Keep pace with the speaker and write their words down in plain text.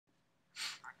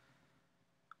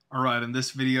Alright, in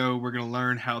this video we're going to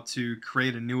learn how to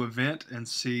create a new event and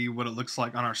see what it looks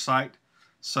like on our site.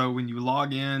 So when you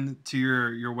log in to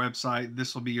your website,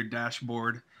 this will be your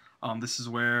dashboard. This is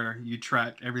where you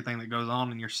track everything that goes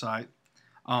on in your site.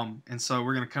 And so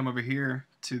we're going to come over here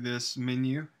to this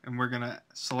menu and we're going to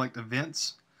select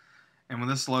events. And when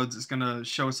this loads, it's going to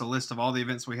show us a list of all the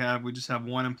events we have. We just have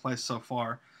one in place so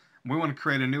far. We want to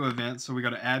create a new event, so we go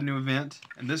to add new event,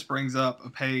 and this brings up a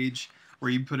page where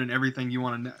you put in everything you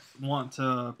want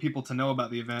people to know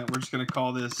about the event. We're just going to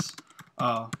call this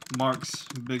Mark's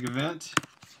Big Event.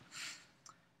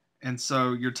 And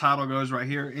so your title goes right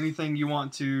here. Anything you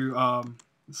want to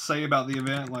say about the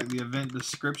event, like the event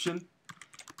description,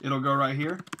 it'll go right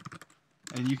here.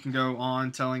 And you can go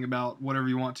on telling about whatever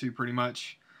you want to, pretty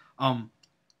much.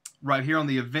 Right here on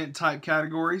the event type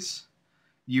categories,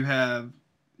 you have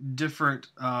different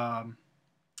categories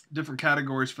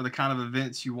for the kind of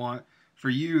events you want. For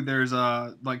you, there's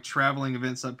like traveling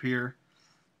events up here,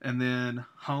 and then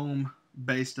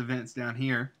home-based events down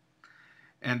here.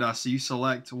 And so you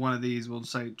select one of these. We'll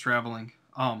say traveling.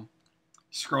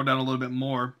 Scroll down a little bit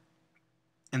more,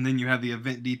 and then you have the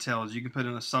event details. You can put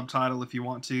in a subtitle if you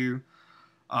want to.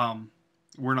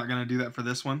 We're not going to do that for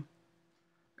this one.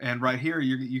 And right here,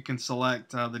 you can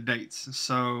select the dates.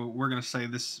 So we're going to say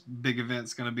this big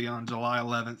event's going to be on July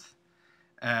 11th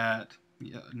at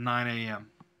 9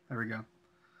 a.m. There we go.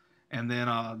 And then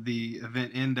the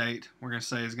event end date, we're going to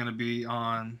say, is going to be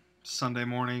on Sunday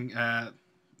morning at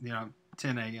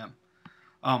 10 a.m.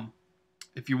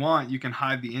 If you want, you can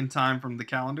hide the end time from the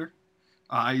calendar.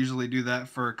 I usually do that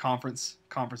for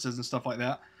conferences and stuff like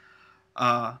that.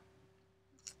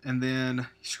 And then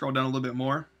you scroll down a little bit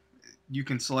more. You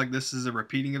can select this as a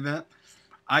repeating event.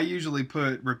 I usually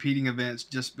put repeating events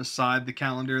just beside the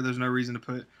calendar. There's no reason to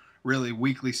put really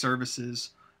weekly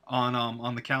services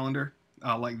on the calendar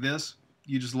like this.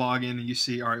 You just log in and you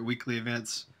see, all right, weekly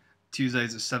events,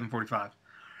 Tuesdays at 7:45.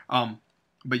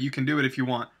 But you can do it if you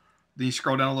want. Then you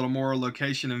scroll down a little more,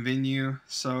 location and venue.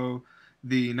 So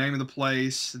the name of the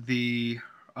place, the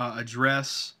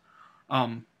address.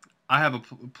 I have a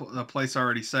place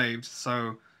already saved,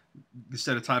 so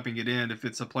instead of typing it in, if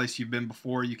it's a place you've been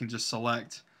before, you can just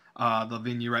select the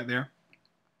venue right there.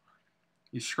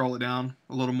 You scroll it down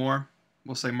a little more.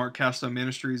 We'll say Mark Casto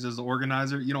Ministries as the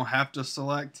organizer. You don't have to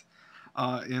select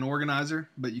an organizer,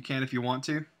 but you can if you want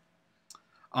to.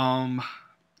 And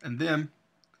then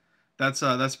that's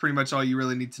pretty much all you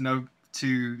really need to know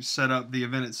to set up the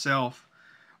event itself.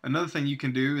 Another thing you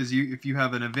can do is if you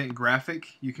have an event graphic,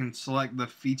 you can select the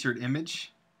featured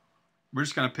image. We're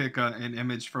just going to pick an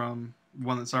image from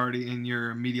one that's already in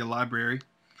your media library.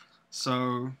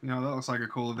 So, that looks like a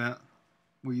cool event.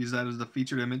 We'll use that as the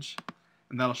featured image,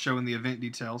 and that'll show in the event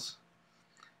details.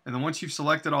 And then once you've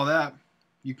selected all that,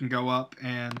 you can go up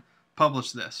and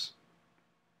publish this.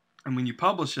 And when you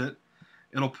publish it,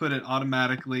 it'll put it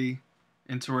automatically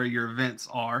into where your events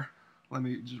are. Let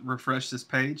me just refresh this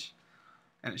page,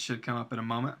 and it should come up in a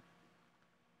moment.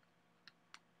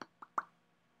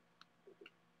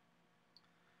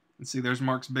 And see, there's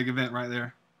Mark's big event right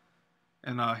there.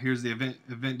 And here's the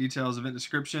event details, event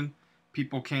description.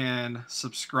 People can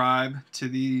subscribe to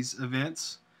these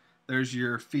events. There's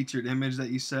your featured image that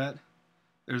you set.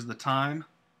 There's the time.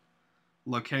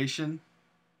 Location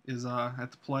is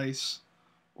at the place.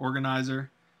 Organizer.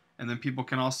 And then people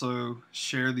can also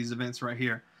share these events right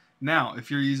here. Now, if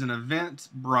you're using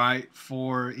Eventbrite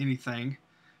for anything,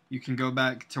 you can go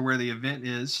back to where the event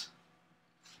is.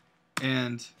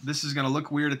 And this is going to look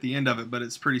weird at the end of it, but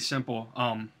it's pretty simple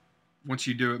once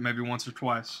you do it maybe once or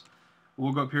twice.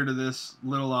 We'll go up here to this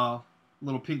little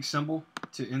pink symbol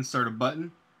to insert a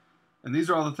button. And these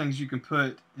are all the things you can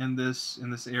put in this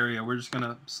area. We're just going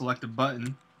to select a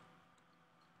button.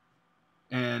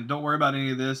 And don't worry about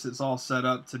any of this. It's all set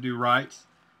up to do right.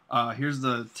 Here's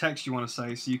the text you want to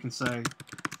say. So you can say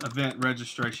event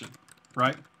registration,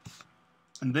 right?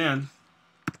 And then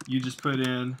you just put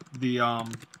in the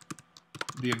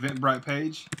Eventbrite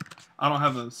page. I don't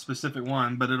have a specific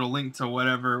one, but it'll link to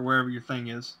wherever your thing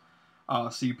is.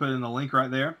 So you put in the link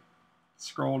right there,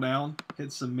 scroll down,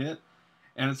 hit submit,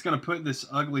 and it's going to put this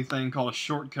ugly thing called a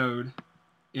shortcode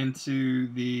into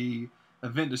the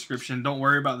event description. Don't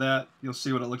worry about that. You'll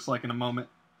see what it looks like in a moment.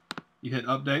 You hit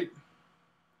update.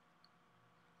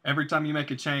 Every time you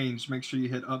make a change, make sure you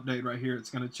hit update right here.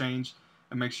 It's going to change,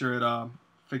 and make sure it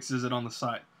fixes it on the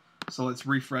site. So let's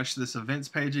refresh this events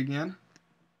page again.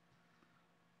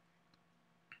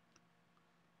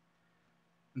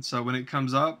 And so when it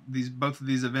comes up, both of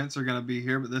these events are going to be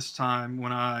here, but this time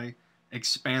when I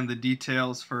expand the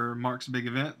details for Mark's big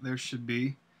event, there should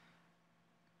be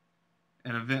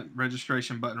an event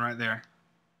registration button right there.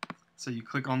 So you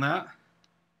click on that,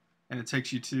 and it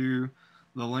takes you to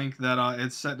the link that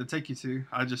it's set to take you to.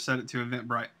 I just set it to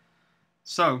Eventbrite.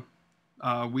 So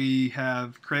we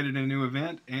have created a new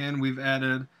event, and we've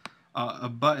added a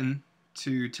button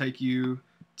to take you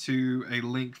to a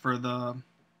link for the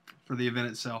event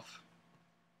itself.